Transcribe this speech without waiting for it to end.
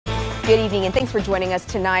Good evening and thanks for joining us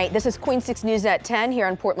tonight. This is Queen 6 News at 10 here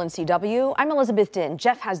on Portland CW. I'm Elizabeth Din.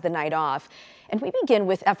 Jeff has the night off. And we begin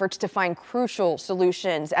with efforts to find crucial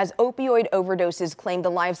solutions as opioid overdoses claim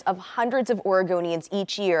the lives of hundreds of Oregonians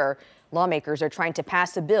each year. Lawmakers are trying to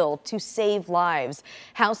pass a bill to save lives.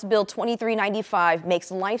 House Bill 2395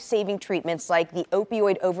 makes life-saving treatments like the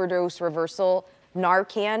opioid overdose reversal,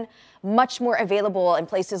 Narcan, much more available in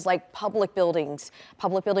places like public buildings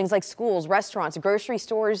like schools, restaurants, grocery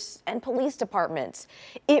stores, and police departments.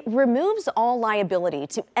 It removes all liability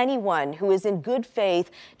to anyone who is in good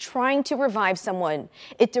faith trying to revive someone.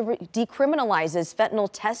 It decriminalizes fentanyl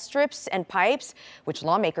test strips and pipes, which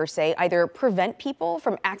lawmakers say either prevent people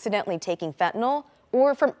from accidentally taking fentanyl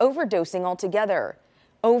or from overdosing altogether.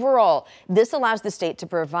 Overall, this allows the state to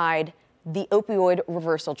provide the opioid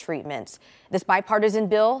reversal treatments. This bipartisan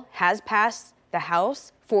bill has passed the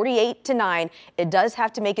House 48-9. It does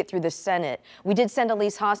have to make it through the Senate. We did send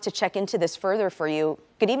Elise Haas to check into this further for you.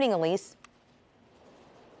 Good evening, Elise.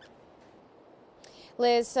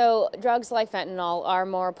 Liz, so drugs like fentanyl are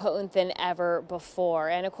more potent than ever before.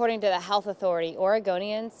 And according to the health authority,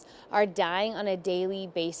 Oregonians are dying on a daily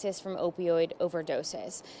basis from opioid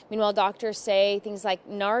overdoses. Meanwhile, doctors say things like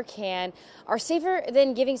Narcan are safer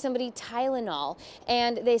than giving somebody Tylenol.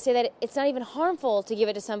 And they say that it's not even harmful to give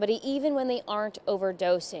it to somebody even when they aren't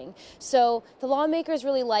overdosing. So the lawmakers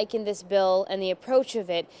really liken this bill and the approach of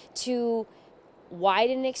it to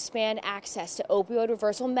widen and expand access to opioid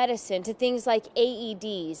reversal medicine to things like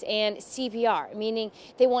AEDs and CPR, meaning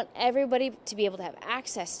they want everybody to be able to have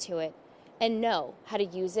access to it and know how to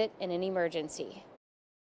use it in an emergency.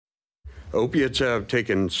 Opiates have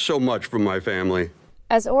taken so much from my family.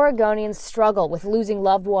 As Oregonians struggle with losing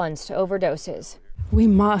loved ones to overdoses, we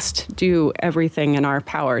must do everything in our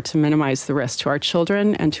power to minimize the risk to our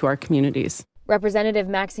children and to our communities. Representative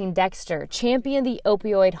Maxine Dexter championed the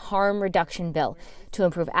opioid harm reduction bill to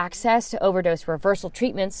improve access to overdose reversal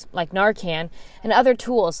treatments like Narcan and other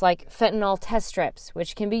tools like fentanyl test strips,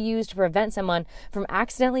 which can be used to prevent someone from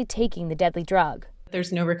accidentally taking the deadly drug.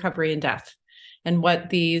 There's no recovery in death. And what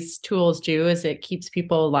these tools do is it keeps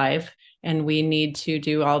people alive. And we need to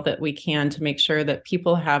do all that we can to make sure that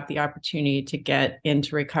people have the opportunity to get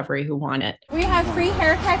into recovery who want it. We have free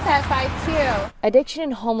haircuts at 5 too. Addiction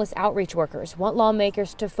and homeless outreach workers want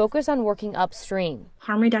lawmakers to focus on working upstream.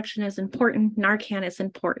 Harm reduction is important. Narcan is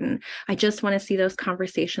important. I just want to see those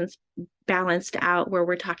conversations balanced out where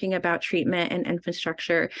we're talking about treatment and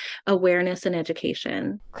infrastructure, awareness and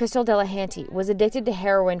education. Crystal Delahanty was addicted to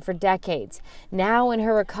heroin for decades. Now in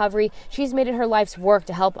her recovery, she's made it her life's work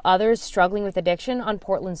to help others struggling with addiction on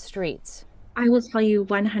Portland's streets. I will tell you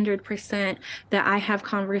 100% that I have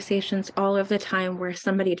conversations all of the time where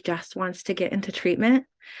somebody just wants to get into treatment,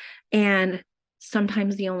 and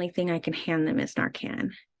sometimes the only thing I can hand them is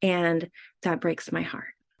Narcan, and that breaks my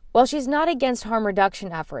heart. While she's not against harm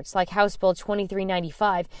reduction efforts like House Bill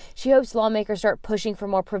 2395, she hopes lawmakers start pushing for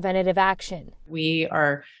more preventative action. We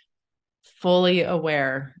are fully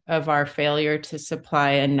aware of our failure to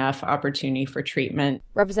supply enough opportunity for treatment.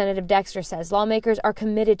 Representative Dexter says lawmakers are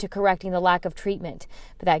committed to correcting the lack of treatment,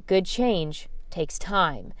 but that good change takes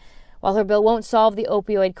time. While her bill won't solve the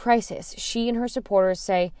opioid crisis, she and her supporters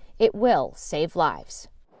say it will save lives.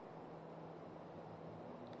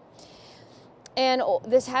 And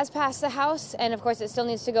this has passed the House, and of course it still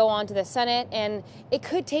needs to go on to the Senate, and it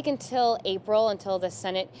could take until April until the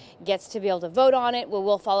Senate gets to be able to vote on it.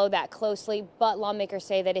 We'll follow that closely, but lawmakers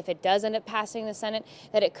say that if it does end up passing the Senate,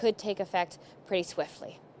 that it could take effect pretty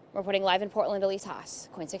swiftly. Reporting live in Portland, Elise Haas,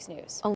 Queen 6 News.